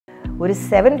ഒരു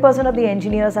 7% of the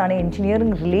engineers are engineering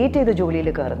related to ജോലിയിൽ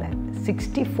കയറുന്നത്.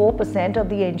 64% of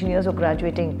the engineers who are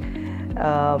graduating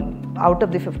out of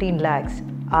the 15 lakhs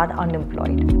are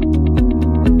unemployed.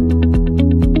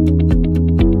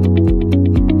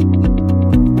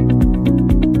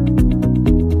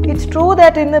 It's true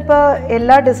that ഇന്നിപ്പോൾ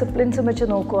എല്ലാ ഡിസിപ്ലിൻസും വെച്ച്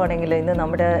നോക്കുകയാണെങ്കിൽ ഇന്ന്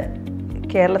നമ്മുടെ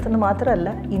കേരളത്തിൽ നിന്ന് മാത്രമല്ല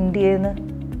ഇന്ത്യയിൽ നിന്ന്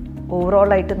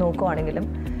ഓവറോളായിട്ട് നോക്കുകയാണെങ്കിലും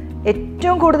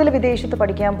ഏറ്റവും കൂടുതൽ വിദേശത്ത്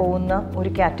പഠിക്കാൻ പോകുന്ന ഒരു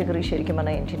കാറ്റഗറി ശരിക്കും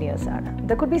പറഞ്ഞാൽ എൻജിനീയേഴ്സാണ്.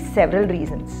 There could be several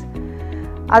reasons.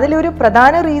 അതിലൊരു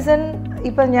പ്രധാന റീസൺ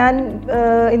ഇപ്പം ഞാൻ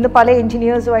ഇന്ന് പല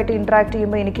എൻജിനീയേഴ്സുമായിട്ട് ഇൻട്രാക്ട്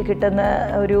ചെയ്യുമ്പോൾ എനിക്ക് കിട്ടുന്ന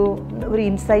ഒരു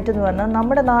ഇൻസൈറ്റ് എന്ന് പറഞ്ഞാൽ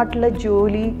നമ്മുടെ നാട്ടിലെ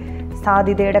ജോലി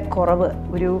സാധ്യതയുടെ കുറവ്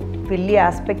ഒരു വലിയ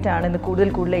ആസ്പെക്റ്റാണ് ഇന്ന്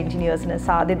കൂടുതൽ എൻജിനീയേഴ്സിന്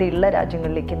സാധ്യതയുള്ള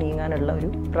രാജ്യങ്ങളിലേക്ക് നീങ്ങാനുള്ള ഒരു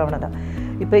പ്രവണത.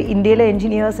 ഇപ്പോൾ ഇന്ത്യയിലെ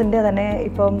എൻജിനീയേഴ്സിൻ്റെ തന്നെ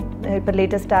ഇപ്പം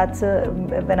latest stats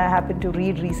when I happen to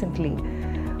read recently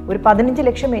ഒരു 15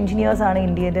 ലക്ഷം എൻജിനീയേഴ്സാണ്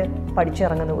ഇന്ത്യയിൽ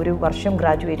പഠിച്ചിറങ്ങുന്നത് ഒരു വർഷം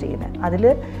ഗ്രാജുവേറ്റ് ചെയ്യുന്നത്. അതിൽ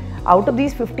out of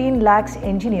these 15 lakhs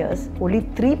engineers, only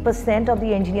 3% of the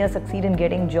engineers succeed in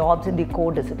getting jobs in the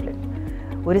core discipline.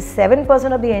 ഒരു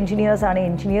 7% of the engineers are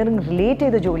engineering related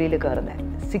to ജോലിയിൽ കയറുന്നത്.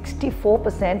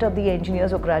 64% of the engineers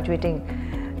who are graduating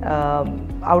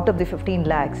out of the 15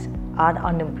 lakhs are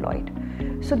unemployed.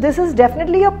 So this is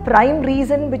definitely a prime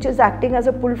reason which is acting as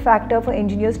a pull factor for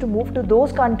engineers to move to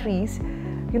those countries.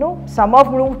 Some have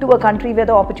moved to a country where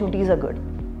the opportunities are good.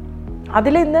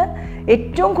 അതിൽ ഇന്ന്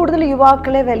ഏറ്റവും കൂടുതൽ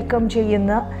യുവാക്കളെ welcome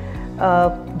ചെയ്യുന്ന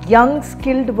young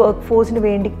skilled work ഫോഴ്സിന്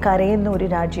വേണ്ടി കരയുന്ന ഒരു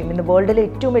രാജ്യം ഇന്ന് വേൾഡിലെ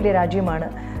ഏറ്റവും വലിയ രാജ്യമാണ്.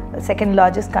 Second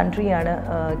largest കൺട്രിയാണ്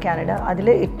Canada. അതിൽ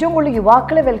ഏറ്റവും കൂടുതൽ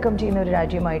യുവാക്കളെ വെൽക്കം ചെയ്യുന്ന ഒരു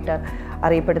രാജ്യമായിട്ട്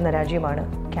അറിയപ്പെടുന്ന രാജ്യമാണ്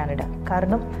കാനഡ.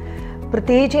 കാരണം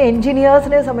പ്രത്യേകിച്ച്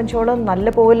എൻജിനീയേഴ്സിനെ സംബന്ധിച്ചോളം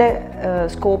നല്ലപോലെ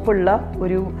സ്കോപ്പുള്ള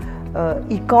ഒരു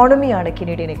ഇക്കോണമിയാണ്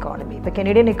കനേഡിയൻ ഇക്കോണമി. ഇപ്പോൾ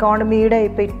കനേഡിയൻ ഇക്കോണമിയുടെ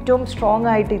ഇപ്പോൾ ഏറ്റവും സ്ട്രോങ്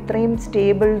ആയിട്ട് ഇത്രയും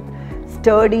സ്റ്റേബിൾ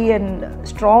സ്റ്റഡി ആൻഡ്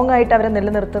സ്ട്രോങ് ആയിട്ട് അവരെ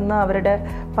നിലനിർത്തുന്ന അവരുടെ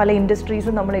പല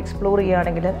ഇൻഡസ്ട്രീസും നമ്മൾ എക്സ്പ്ലോർ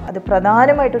ചെയ്യുകയാണെങ്കിൽ അത്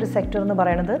പ്രധാനമായിട്ടൊരു സെക്ടർ എന്ന്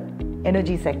പറയുന്നത്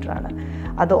എനർജി സെക്ടറാണ്.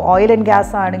 അത് ഓയിൽ ആൻഡ്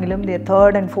ഗ്യാസ് ആണെങ്കിലും the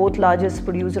 3rd and 4th largest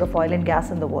producer of oil and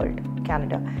gas in the world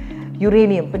Canada.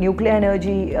 Uranium ഇപ്പോൾ ന്യൂക്ലിയർ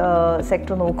എനർജി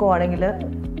സെക്ടർ നോക്കുകയാണെങ്കിൽ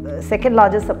second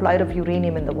largest supplier of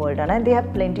uranium in the world and they have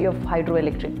plenty of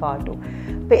hydroelectric power too.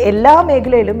 ഇപ്പോൾ എല്ലാ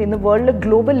മേഖലയിലും ഇന്ന് വേൾഡിൽ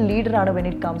global ലീഡറാണ് when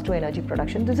it comes to energy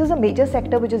production. This is a major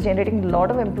sector which is generating a lot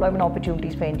of employment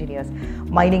opportunities for engineers,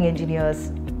 mining engineers,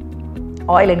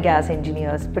 oil and gas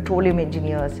engineers, petroleum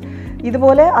engineers.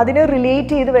 ഇതുപോലെ അതിനെ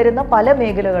relate ചെയ്ത് വരുന്ന പല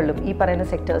മേഖലകളിലും ഈ പറയുന്ന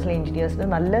സെക്ടേഴ്സിലെ എൻജിനീയേഴ്സിന്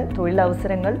നല്ല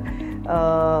തൊഴിലവസരങ്ങൾ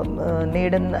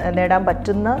നേടാൻ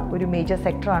പറ്റുന്ന ഒരു മേജർ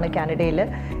സെക്ടറാണ് കാനഡയിൽ.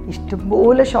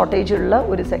 ഇഷ്ടംപോലെ ഷോർട്ടേജുള്ള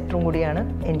ഒരു സെക്ടറും കൂടിയാണ്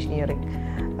engineering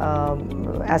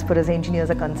as fir S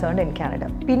engineers are concerned in Canada.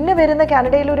 പിന്നെ വരുന്ന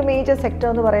കാനഡയിലെ ഒരു മേജർ സെക്ടർ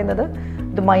എന്ന് പറയുന്നത്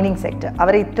ദ മൈനിങ് സെക്ടർ.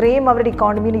 അവരെ ഇത്രയും അവരുടെ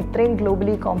ഇക്കോണമിയിൽ ഇത്രയും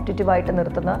ഗ്ലോബലി കോമ്പറ്റീറ്റീവായിട്ട്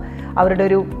നിർത്തുന്ന അവരുടെ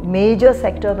ഒരു മേജർ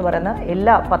സെക്ടർ എന്ന് പറയുന്ന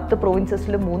എല്ലാ 10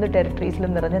 പ്രൊവിൻസസിലും 3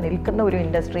 ടെറിട്ടറീസിലും നിറഞ്ഞ് നിൽക്കുന്ന ഒരു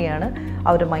ഇൻഡസ്ട്രിയാണ്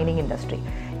അവരുടെ മൈനിങ് ഇൻഡസ്ട്രി.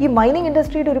 ഈ മൈനിങ്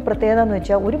ഇൻഡസ്ട്രിയുടെ ഒരു പ്രത്യേകത എന്ന്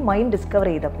വെച്ചാൽ ഒരു മൈൻ ഡിസ്കവർ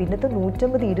ചെയ്ത പിന്നത്തെ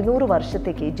 150-200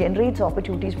 വർഷത്തേക്ക് generates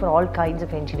opportunities for all kinds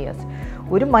of engineers.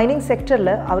 ഒരു മൈനിങ് സെക്ടറിൽ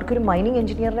അവർക്കൊരു മൈനിങ്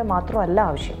എൻജിനീയറിനെ മാത്രമല്ല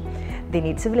ആവശ്യം. They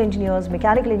need civil engineers,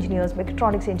 mechanical engineers,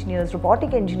 mechatronics engineers,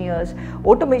 robotic engineers,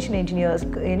 automation engineers,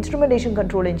 instrumentation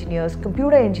control engineers,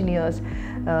 computer engineers,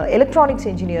 electronics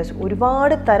engineers,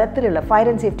 ഒരുപാട് തരത്തിലുള്ള fire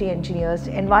and safety engineers,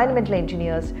 environmental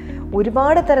engineers,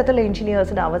 ഒരുപാട് തരത്തിലുള്ള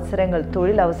എൻജിനീയേഴ്സിന് അവസരങ്ങൾ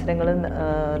തൊഴിലവസരങ്ങൾ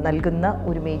നൽകുന്ന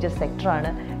ഒരു മേജർ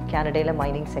സെക്ടറാണ് കാനഡയിലെ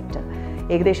മൈനിങ് സെക്ടർ.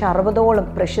 ഏകദേശം 60ഓളം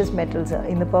പ്രഷ്യസ് മെറ്റൽസ്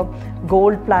ഇന്നിപ്പോൾ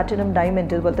ഗോൾഡ്, പ്ലാറ്റിനം,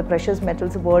 ഡയമണ്ട് ഇതുപോലത്തെ പ്രഷ്യസ്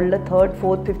മെറ്റൽസ് വേൾഡിൽ 3rd,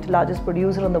 4th, 5th largest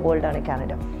producer in the വേൾഡാണ്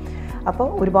Canada. അപ്പോൾ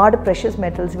ഒരുപാട് പ്രഷ്യസ്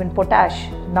മെറ്റൽസ് ഇവൻ potash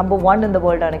number 1 in the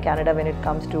world ആണ് Canada when it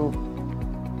comes to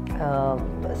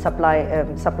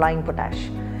supplying potash.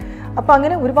 അപ്പോൾ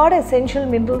അങ്ങനെ ഒരുപാട് എസെൻഷ്യൽ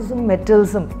മിനറൽസും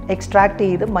മെറ്റൽസും എക്സ്ട്രാക്ട്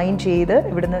ചെയ്ത് മൈൻ ചെയ്ത്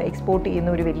ഇവിടുന്ന് എക്സ്പോർട്ട് ചെയ്യുന്ന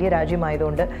ഒരു വലിയ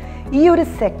രാജ്യമായതുകൊണ്ട് ഈ ഒരു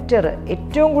സെക്ടർ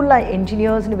ഏറ്റവും കൂടുതൽ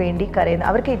എൻജിനീയേഴ്സിന് വേണ്ടി കരയുന്ന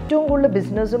അവർക്ക് ഏറ്റവും കൂടുതൽ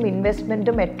ബിസിനസ്സും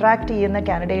ഇൻവെസ്റ്റ്മെൻറ്റും അട്രാക്ട് ചെയ്യുന്ന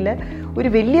കാനഡയിൽ ഒരു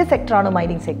വലിയ സെക്ടറാണ്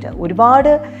മൈനിങ് സെക്ടർ.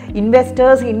 ഒരുപാട്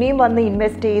ഇൻവെസ്റ്റേഴ്സ് ഇനിയും വന്ന്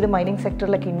ഇൻവെസ്റ്റ് ചെയ്ത് മൈനിങ്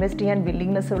സെക്ടറിലൊക്കെ ഇൻവെസ്റ്റ് ചെയ്യാൻ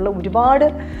വില്ലിങ്നെസ് ഉള്ള ഒരുപാട്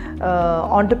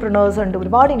ഓൺടർപ്രണേഴ്സ് ഉണ്ട്,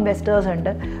 ഒരുപാട് ഇൻവെസ്റ്റേഴ്സ്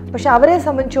ഉണ്ട്. പക്ഷെ അവരെ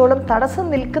സംബന്ധിച്ചോളം തടസ്സം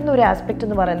നിൽക്കുന്ന ഒരു ആസ്പെക്റ്റ്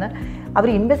എന്ന് പറയുന്നത് അവർ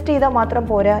ഇൻവെസ്റ്റ് ചെയ്താൽ മാത്രം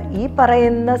പോരാ, ഈ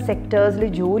പറയുന്ന സെക്ടേഴ്സിൽ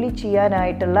ജോലി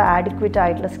ചെയ്യാനായിട്ടുള്ള ആഡിക്വേറ്റ്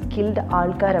ആയിട്ടുള്ള സ്കിൽഡ്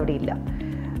ആൾക്കാർ അവിടെ ഇല്ല.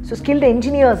 So skilled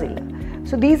engineers illa.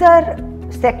 So these are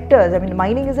sectors. I mean,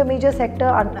 mining is a major sector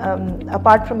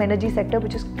apart from energy sector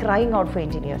which is crying out for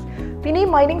engineers. പിന്നെ ഈ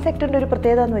മൈനിങ് സെക്ടറിൻ്റെ ഒരു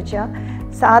പ്രത്യേകത എന്ന് വെച്ചാൽ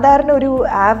സാധാരണ ഒരു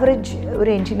ആവറേജ് ഒരു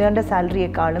എൻജിനീയറിൻ്റെ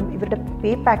സാലറിയെക്കാളും ഇവരുടെ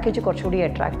പേ പാക്കേജ് കുറച്ചുകൂടി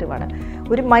അട്രാക്റ്റീവാണ്.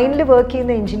 ഒരു മൈനിൽ വർക്ക്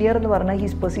ചെയ്യുന്ന എൻജിനീയർ എന്ന് പറഞ്ഞാൽ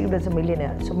he's perceived as A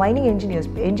മില്യണിയർ. So mining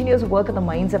engineers work in the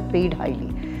mines are paid highly.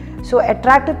 So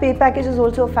attractive pay package is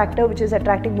also a factor which is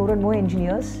attracting more and more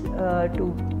engineers to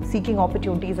seeking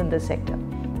opportunities in this sector.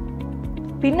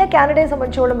 പിന്നെ കാനഡയെ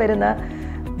സംബന്ധിച്ചോളം വരുന്ന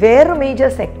വേറൊരു major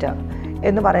sector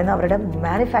എന്ന് പറയുന്ന അവരുടെ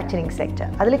manufacturing sector.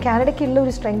 അതിൽ കാനഡയ്ക്കുള്ള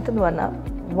ഒരു strength എന്ന് പറഞ്ഞാൽ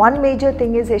one major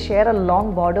thing is they share a long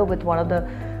border with one of the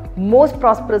most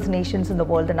prosperous nations in the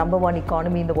world, the number one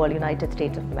economy in the world, United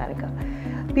States of America.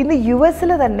 പിന്നെ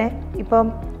US-ൽ തന്നെ ഇപ്പം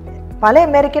പല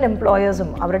American എംപ്ലോയേഴ്സും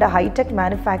അവരുടെ hi tech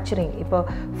manufacturing, ഇപ്പോൾ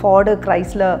Ford,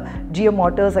 Chrysler, Jio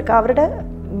Motors ഒക്കെ അവരുടെ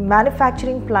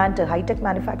manufacturing plant, hi tech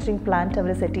manufacturing plant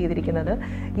അവർ set ചെയ്തിരിക്കുന്നത്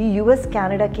ഈ US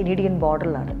കാനഡ കനേഡിയൻ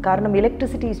ബോർഡറിലാണ്. കാരണം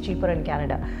electricity is cheaper in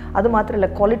Canada. അതുമാത്രമല്ല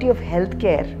quality of health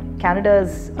care, Canada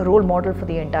is a role model for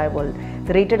the entire world.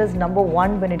 It's rated as number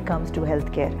 1 when it comes to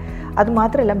healthcare. Adu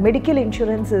maatralla medical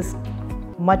insurance is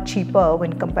much cheaper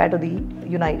when compared to the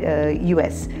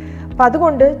US. Appo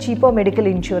adukonde cheaper medical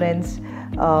insurance,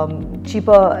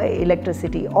 cheaper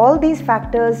electricity, all these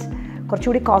factors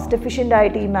korchudi cost efficient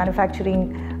aayittu ee manufacturing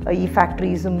ee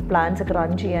factories um plants okke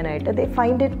run cheyanayittu they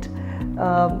find it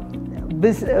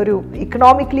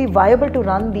economically viable to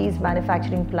run these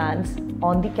manufacturing plants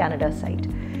on the Canada side.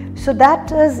 So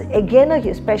that is again,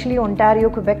 especially Ontario,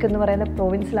 Quebec എന്ന് പറയുന്ന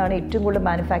പ്രൊവിൻസിലാണ് ഏറ്റവും കൂടുതൽ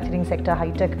manufacturing sector,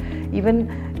 hi tech, even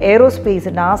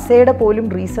aerospace, നാസയുടെ പോലും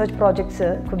research projects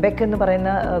ക്വബെക്ക് എന്ന്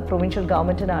പറയുന്ന provincial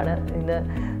ഗവൺമെൻറ്റിനാണ് ഇന്ന്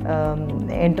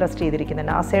interest ചെയ്തിരിക്കുന്നത്.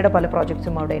 നാസയുടെ പല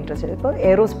പ്രോജക്ട്സും അവിടെ ഇൻട്രസ്റ്റ് ചെയ്ത്, ഇപ്പോൾ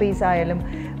എയ്റോസ്പേസ് ആയാലും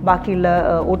ബാക്കിയുള്ള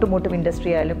ഓട്ടോമോട്ടീവ്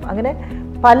ഇൻഡസ്ട്രി ആയാലും അങ്ങനെ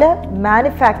പല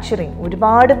മാനുഫാക്ചറിങ്,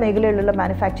 ഒരുപാട് മേഖലയിലുള്ള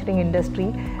മാനുഫാക്ചറിങ് ഇൻഡസ്ട്രി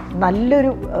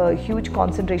നല്ലൊരു ഹ്യൂജ്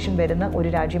കോൺസെൻട്രേഷൻ വരുന്ന ഒരു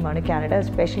രാജ്യമാണ് കാനഡ.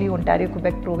 എസ്പെഷ്യലി ഒണ്ടാരിയോ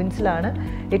ക്വബെക് പ്രൊവിൻസിലാണ്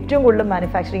ഏറ്റവും കൂടുതൽ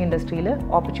മാനുഫാക്ചറിങ് ഇൻഡസ്ട്രിയിൽ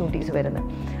ഓപ്പർച്യൂണിറ്റീസ് വരുന്നത്.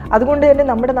 അതുകൊണ്ട് തന്നെ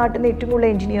നമ്മുടെ നാട്ടിൽ നിന്ന് ഏറ്റവും കൂടുതൽ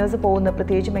എഞ്ചിനീയേഴ്സ് പോകുന്ന,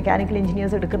 പ്രത്യേകിച്ച് മെക്കാനിക്കൽ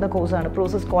എഞ്ചിനീയേഴ്സ് എടുക്കുന്ന കോഴ്സാണ്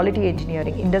process quality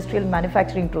engineering, industrial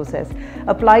manufacturing process,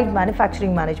 applied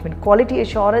manufacturing management, quality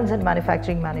assurance and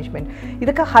manufacturing management.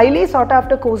 ഇതൊക്കെ ഹൈലി സോട്ട്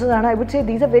ആഫ്റ്റർ കോഴ്സസ് ആണ്. I would say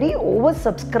these are very over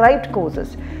subscribed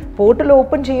courses. Portal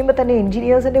open ചെയ്യുമ്പോൾ തന്നെ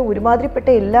എഞ്ചിനീയേഴ്സിൻ്റെ ഒരുമാതിരിപ്പെട്ട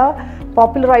എല്ലാ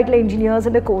popular ആയിട്ടുള്ള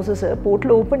എഞ്ചിനീയേഴ്സിൻ്റെ courses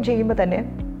portal open ചെയ്യുമ്പോൾ തന്നെ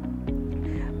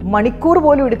മണിക്കൂർ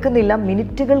പോലും എടുക്കുന്നില്ല,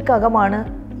 മിനിറ്റുകൾക്കകമാണ്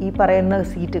ഈ പറയുന്ന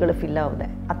സീറ്റുകൾ ഫില്ലാവുന്നത്.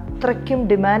 അത്രയ്ക്കും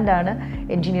ഡിമാൻഡാണ്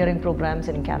എഞ്ചിനീയറിംഗ് പ്രോഗ്രാംസ്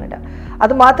ഇൻ കാനഡ.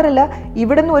 അതുമാത്രമല്ല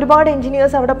ഇവിടെ നിന്ന് ഒരുപാട്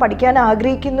എഞ്ചിനീയേഴ്സ് അവിടെ പഠിക്കാൻ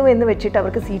ആഗ്രഹിക്കുന്നു എന്ന് വെച്ചിട്ട്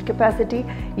അവർക്ക് സീറ്റ് കപ്പാസിറ്റി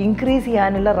ഇൻക്രീസ്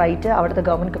ചെയ്യാനുള്ള റൈറ്റ് അവിടുത്തെ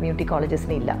ഗവൺമെൻറ് കമ്മ്യൂണിറ്റി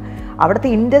കോളേജസിന് ഇല്ല. അവിടുത്തെ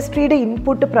ഇൻഡസ്ട്രിയുടെ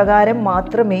ഇൻപുട്ട് പ്രകാരം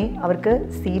മാത്രമേ അവർക്ക്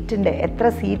സീറ്റിൻ്റെ എത്ര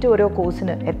സീറ്റ് ഓരോ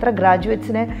കോഴ്സിന്, എത്ര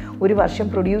ഗ്രാജുവേറ്റ്സിനെ ഒരു വർഷം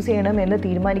പ്രൊഡ്യൂസ് ചെയ്യണം എന്ന്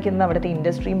തീരുമാനിക്കുന്നത് അവിടുത്തെ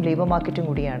ഇൻഡസ്ട്രിയും ലേബർ മാർക്കറ്റും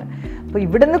കൂടിയാണ്. അപ്പോൾ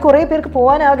ഇവിടെ നിന്ന് കുറേ പേർക്ക്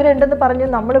പോകാൻ ആഗ്രഹം ഉണ്ടെന്ന് പറഞ്ഞ്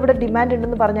നമ്മളിവിടെ ഡിമാൻഡ്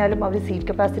ഉണ്ടെന്ന് പറഞ്ഞാലും അവർ സീറ്റ്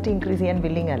കപ്പാസിറ്റി ഇൻക്രീസ് ചെയ്യാൻ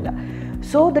വില്ലിങ് അല്ല.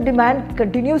 So the demand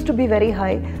continues to be very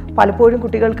high. പലപ്പോഴും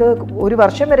കുട്ടികൾക്ക് ഒരു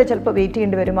വർഷം വരെ ചിലപ്പോൾ വെയിറ്റ്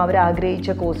ചെയ്യേണ്ടി വരും അവർ ആഗ്രഹിച്ച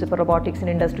കോഴ്സ്. ഇപ്പോൾ റോബോട്ടിക്സ് ഇൻ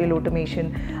ഇൻഡസ്ട്രിയൽ ഓട്ടോമേഷൻ,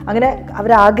 അങ്ങനെ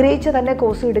അവർ ആഗ്രഹിച്ച തന്നെ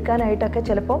കോഴ്സ് എടുക്കാനായിട്ടൊക്കെ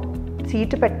ചിലപ്പോൾ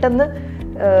സീറ്റ് പെട്ടെന്ന്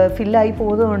ഫില്ലായി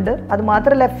പോകുന്നതുകൊണ്ട്.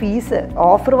 അതുമാത്രമല്ല ഫീസ്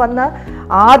ഓഫർ വന്ന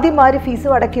ആദ്യം ആര്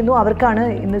ഫീസ് അടയ്ക്കുന്നു അവർക്കാണ്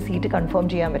ഇന്ന് സീറ്റ് കൺഫേം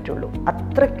ചെയ്യാൻ പറ്റുള്ളൂ.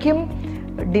 അത്രയ്ക്കും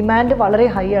ഡിമാൻഡ് വളരെ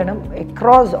ഹൈ ആണ്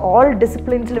അക്രോസ് ഓൾ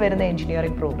ഡിസിപ്ലിൻസിൽ വരുന്ന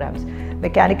എഞ്ചിനീയറിംഗ് പ്രോഗ്രാംസ്.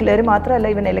 മെക്കാനിക്കലർ മാത്രമല്ല,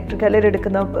 ഈവൻ ഇലക്ട്രിക്കലർ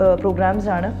എടുക്കുന്ന പ്രോഗ്രാംസ്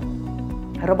ആണ്.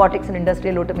 Robotics and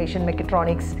industrial automation,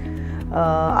 mechatronics,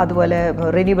 അതുപോലെ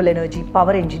റിന്യൂവബിൾ എനർജി,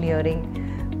 പവർ എഞ്ചിനീയറിംഗ്,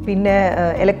 പിന്നെ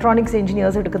ഇലക്ട്രോണിക്സ്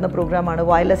എഞ്ചിനീയേഴ്സ് എടുക്കുന്ന പ്രോഗ്രാമാണ്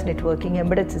wireless networking,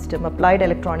 embedded system, applied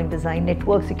electronic design,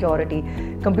 network security.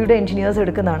 Computer engineers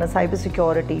എടുക്കുന്നതാണ് cyber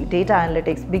security, data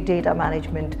analytics, big data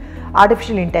management,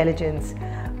 artificial intelligence,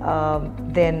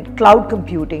 then cloud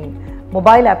computing,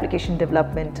 mobile application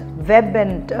development,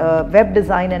 web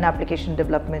design and application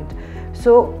development.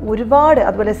 So ഒരുപാട്,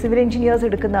 അതുപോലെ civil engineers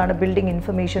എടുക്കുന്നതാണ് building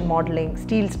information modelling,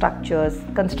 steel structures,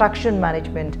 construction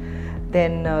management,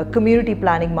 then community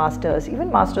planning masters, even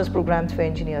masters programs for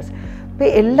engineers.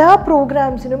 ഇപ്പോൾ എല്ലാ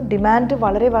പ്രോഗ്രാംസിനും demand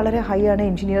വളരെ വളരെ high ആണ്.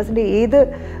 എഞ്ചിനീയേഴ്സിൻ്റെ ഏത്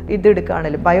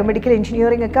ഇതെടുക്കുകയാണെങ്കിലും biomedical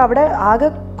engineering ഒക്കെ അവിടെ ആകെ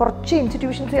കുറച്ച്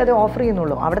ഇൻസ്റ്റിറ്റ്യൂഷൻസേ അത് ഓഫർ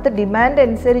ചെയ്യുന്നുള്ളൂ. അവിടുത്തെ ഡിമാൻഡ്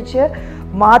അനുസരിച്ച്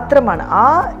മാത്രമാണ് ആ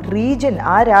റീജൻ,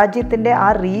 ആ രാജ്യത്തിൻ്റെ ആ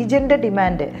റീജൻ്റെ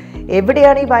ഡിമാൻഡ്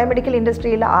എവിടെയാണ് ഈ ബയോമെഡിക്കൽ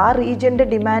ഇൻഡസ്ട്രിയിൽ ആ റീജൻ്റെ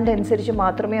ഡിമാൻഡ് അനുസരിച്ച്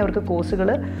മാത്രമേ അവർക്ക് കോഴ്സുകൾ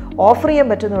ഓഫർ ചെയ്യാൻ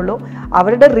പറ്റുന്നുള്ളൂ.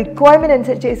 അവരുടെ റിക്വയർമെൻറ്റ്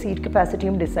അനുസരിച്ച് സീറ്റ്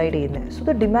കപ്പാസിറ്റിയും ഡിസൈഡ് ചെയ്യുന്നത്. So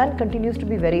the demand continues to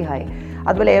be very high.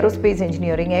 അതുപോലെ aerospace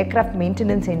engineering, aircraft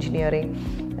maintenance engineering,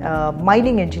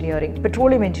 mining engineering,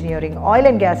 petroleum engineering, oil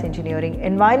and gas engineering,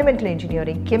 environmental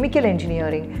engineering, chemical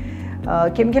engineering.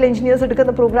 Chemical engineers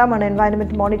എടുക്കുന്ന പ്രോഗ്രാമാണ്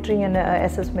environment monitoring and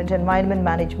assessment, environment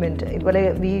management. ഇതുപോലെ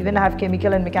V even have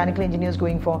chemical and mechanical engineers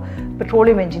going for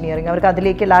petroleum engineering. അവർക്ക്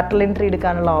അതിലേക്ക് lateral entry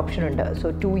എടുക്കാനുള്ള option ഉണ്ട്. So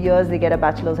 2 years they get a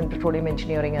bachelor's in petroleum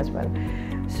engineering as well.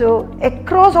 So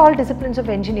across all disciplines of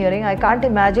engineering, I can't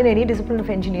imagine any discipline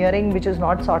of engineering which is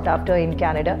not sought after in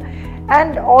Canada.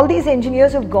 And all these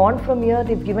engineers have gone from here,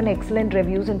 they've given excellent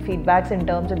reviews and feedbacks in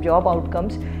terms of job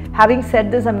outcomes. Having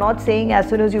said this, I'm not saying as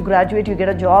soon as you graduate you get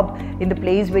a job in the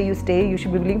place where you stay. You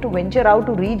should be willing to venture out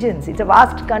to regions. It's a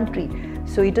vast country,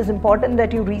 so it is important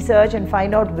that you research and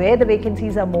find out where the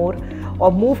vacancies are more,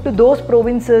 or move to those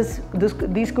provinces.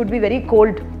 These could be very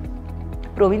cold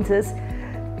provinces.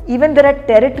 Even there are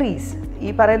territories.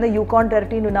 ഈ പറയുന്ന Yukon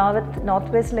territory, നുനാവത്ത്,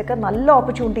 north വെസ്റ്റിലൊക്കെ നല്ല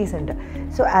opportunities ഉണ്ട്.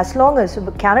 So as long as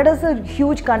Canada is A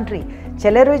huge country.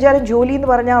 ചിലർ വിചാരം ജോലി എന്ന്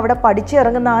പറഞ്ഞാൽ അവിടെ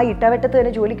പഠിച്ചിറങ്ങുന്ന ആ ഇട്ടവട്ടത്ത്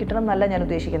തന്നെ ജോലി കിട്ടണം എന്നല്ല ഞാൻ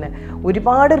ഉദ്ദേശിക്കുന്നത്.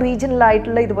 ഒരുപാട്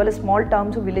റീജിയണലായിട്ടുള്ള ഇതുപോലെ സ്മോൾ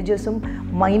ടൗൺസും വില്ലേജസും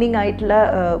മൈനിങ് ആയിട്ടുള്ള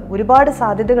ഒരുപാട്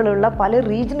സാധ്യതകളുള്ള പല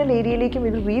റീജിയണൽ ഏരിയയിലേക്കും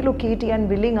ഇത് റീലൊക്കേറ്റ് ചെയ്യാൻ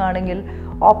വില്ലിങ് ആണെങ്കിൽ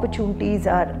opportunities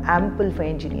R ample four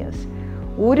engineers.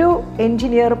 ഒരു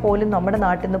എൻജിനീയർ പോലും നമ്മുടെ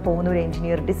നാട്ടിൽ നിന്ന് പോകുന്ന ഒരു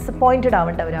എൻജിനീയർ ഡിസപ്പോയിൻറ്റഡ്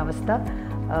ആവേണ്ട ഒരവസ്ഥ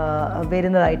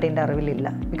വരുന്നതായിട്ട് എൻ്റെ അറിവിലില്ല.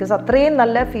 ബിക്കോസ് അത്രയും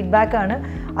നല്ല ഫീഡ്ബാക്കാണ്.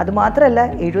 അതുമാത്രമല്ല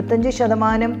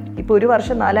 75% ഇപ്പോൾ ഒരു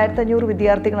വർഷം 4500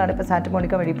 വിദ്യാർത്ഥികളാണ് ഇപ്പോൾ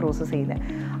സാന്റമോണിക്ക വഴി പ്രോസസ്സ് ചെയ്യുന്നത്.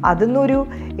 അതിന്നൊരു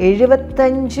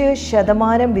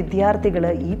 75% വിദ്യാർത്ഥികൾ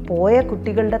ഈ പോയ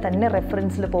കുട്ടികളുടെ തന്നെ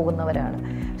റെഫറൻസിൽ പോകുന്നവരാണ്.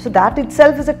 So that it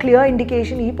self is A clear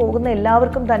indication ഈ പോകുന്ന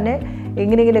എല്ലാവർക്കും തന്നെ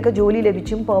എങ്ങനെയെങ്കിലുമൊക്കെ ജോലി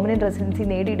ലഭിച്ചും പെർമനൻറ്റ് റെസിഡൻസി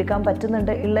നേടിയെടുക്കാൻ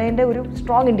പറ്റുന്നുണ്ട് ഉള്ളതിൻ്റെ ഒരു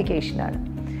strong ഇൻഡിക്കേഷനാണ്.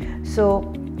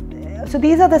 So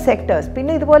these are the sectors.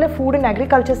 പിന്നെ ഇതുപോലെ ഫുഡ് ആൻഡ്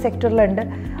അഗ്രികൾച്ചർ സെക്ടറിലുണ്ട്,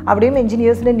 അവിടെയും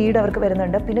എൻജിനീയേഴ്സിൻ്റെ നീഡ് അവർക്ക്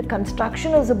വരുന്നുണ്ട്. പിന്നെ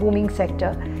construction is A booming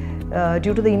sector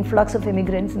due to the influx of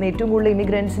immigrants. ഏറ്റവും കൂടുതൽ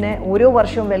ഇമിഗ്രൻസിനെ ഓരോ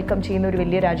വർഷവും വെൽക്കം ചെയ്യുന്ന ഒരു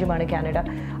വലിയ രാജ്യമാണ് കാനഡ.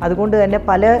 അതുകൊണ്ട് തന്നെ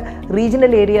പല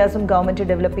റീജിയണൽ ഏരിയാസും ഗവൺമെൻറ്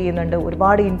ഡെവലപ്പ് ചെയ്യുന്നുണ്ട്.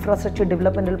 ഒരുപാട് infrastructure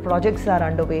developmental projects are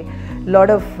under way.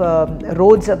 Lot of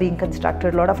roads are being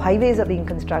constructed, lot of highways are being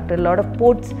constructed, lot of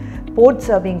ports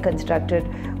are being constructed.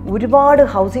 ഒരുപാട്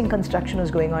housing construction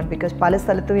is going on. Because പല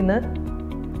സ്ഥലത്തും ഇന്ന്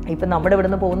ഇപ്പം നമ്മുടെ ഇവിടെ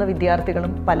നിന്ന് പോകുന്ന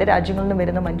വിദ്യാർത്ഥികളും പല രാജ്യങ്ങളിൽ നിന്നും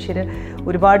വരുന്ന മനുഷ്യർ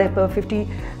ഒരുപാട് ഇപ്പോൾ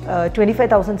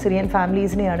 25,000 സിറിയൻ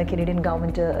ഫാമിലീസിനെയാണ് കനേഡിയൻ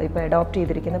ഗവൺമെൻറ് ഇപ്പോൾ അഡോപ്റ്റ്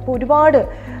ചെയ്തിരിക്കുന്നത്. അപ്പോൾ ഒരുപാട്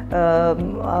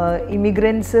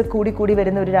ഇമിഗ്രൻസ് കൂടി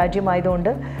വരുന്ന ഒരു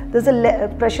രാജ്യമായതുകൊണ്ട് this A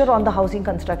pressure on the housing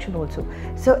construction also.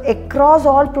 So across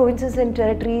all provinces and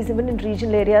territories, ഇവൻ in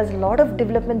regional areas, lot of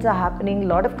developments are happening,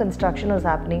 lot of construction is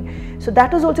happening. So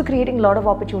that is also creating lot of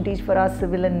opportunities for us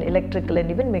civil and electrical and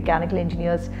even mechanical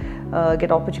engineers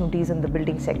get opportunities in the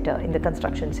building sector, in the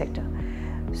construction sector.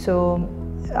 So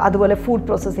അതുപോലെ food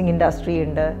processing industry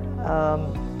ഉണ്ട്,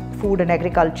 food and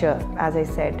agriculture, as I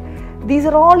said. These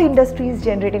are all industries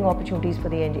generating opportunities for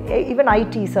the engineers. Even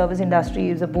IT service industry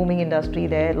is a booming industry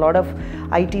there. A lot of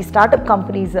IT startup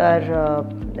companies are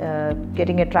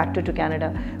getting attracted to Canada.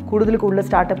 കൂടുതൽ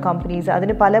startup companies,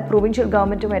 അതിന് പല provincial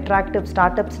ഗവൺമെൻറ്റും attractive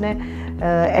സ്റ്റാർട്ടപ്സിനെ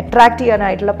attract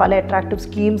ചെയ്യാനായിട്ടുള്ള പല attractive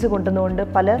schemes കൊണ്ടുവന്നുകൊണ്ട്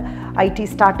പല IT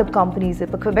startup companies.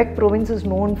 ഇപ്പോൾ ക്വെബെക് province is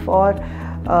known for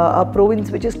a province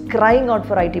which is crying out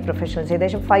for IT professionals.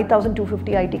 ഏകദേശം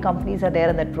 5,250 IT companies are there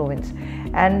in that province.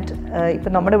 And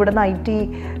ഇപ്പം നമ്മുടെ ഇവിടുന്ന് IT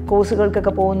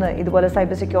കോഴ്സുകൾക്കൊക്കെ പോകുന്ന ഇതുപോലെ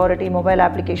cyber security, mobile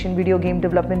application, video game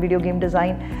development, video game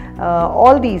design,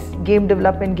 all these game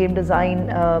development, game design,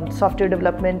 software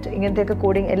development, ഇങ്ങനത്തെയൊക്കെ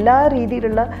coding, എല്ലാ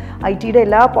രീതിയിലുള്ള IT-യുടെ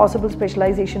എല്ലാ പോസിബിൾ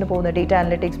സ്പെഷ്യലൈസേഷന് പോകുന്ന data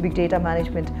analytics, big data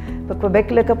management. ഇപ്പോൾ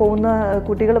ക്വെബെക്കിലൊക്കെ പോകുന്ന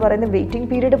കുട്ടികൾ പറയുന്ന വെയിറ്റിംഗ്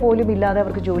പീരീഡ് പോലും ഇല്ലാതെ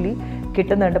അവർക്ക് ജോലി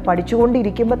കിട്ടുന്നുണ്ട്.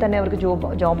 പഠിച്ചുകൊണ്ടിരിക്കുമ്പോൾ തന്നെ അവർക്ക്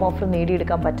ജോബ് ഓഫർ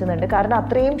നേടിയെടുക്കാൻ പറ്റുന്നുണ്ട്. കാരണം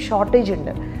അത്രയും ഷോർട്ടേജ്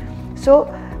ഉണ്ട്. സോ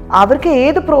അവർക്ക്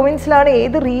ഏത് പ്രൊവിൻസിലാണ്,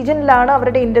 ഏത് റീജിയനിലാണ്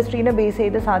അവരുടെ ഇൻഡസ്ട്രീനെ ബേസ്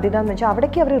ചെയ്ത് സാധ്യത എന്ന് വെച്ചാൽ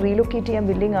അവിടേക്ക് അവർ റീലൊക്കേറ്റ് ചെയ്യാൻ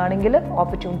വില്ലിങ് ആണെങ്കിൽ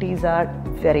opportunities are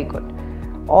very good.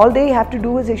 All they have to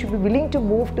do is they should be willing to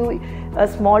move to a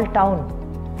small town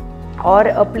or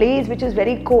a place which is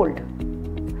very cold.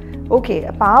 Okay,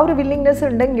 അപ്പോൾ ആ ഒരു willingness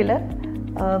ഉണ്ടെങ്കിൽ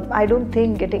I don't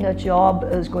think getting a job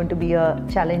is going to be a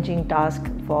challenging task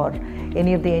for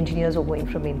any of the engineers who are going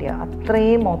from India.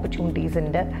 അത്രയും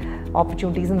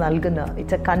opportunities നൽകുന്ന,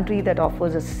 it's a country that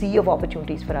offers a sea of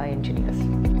opportunities for our engineers.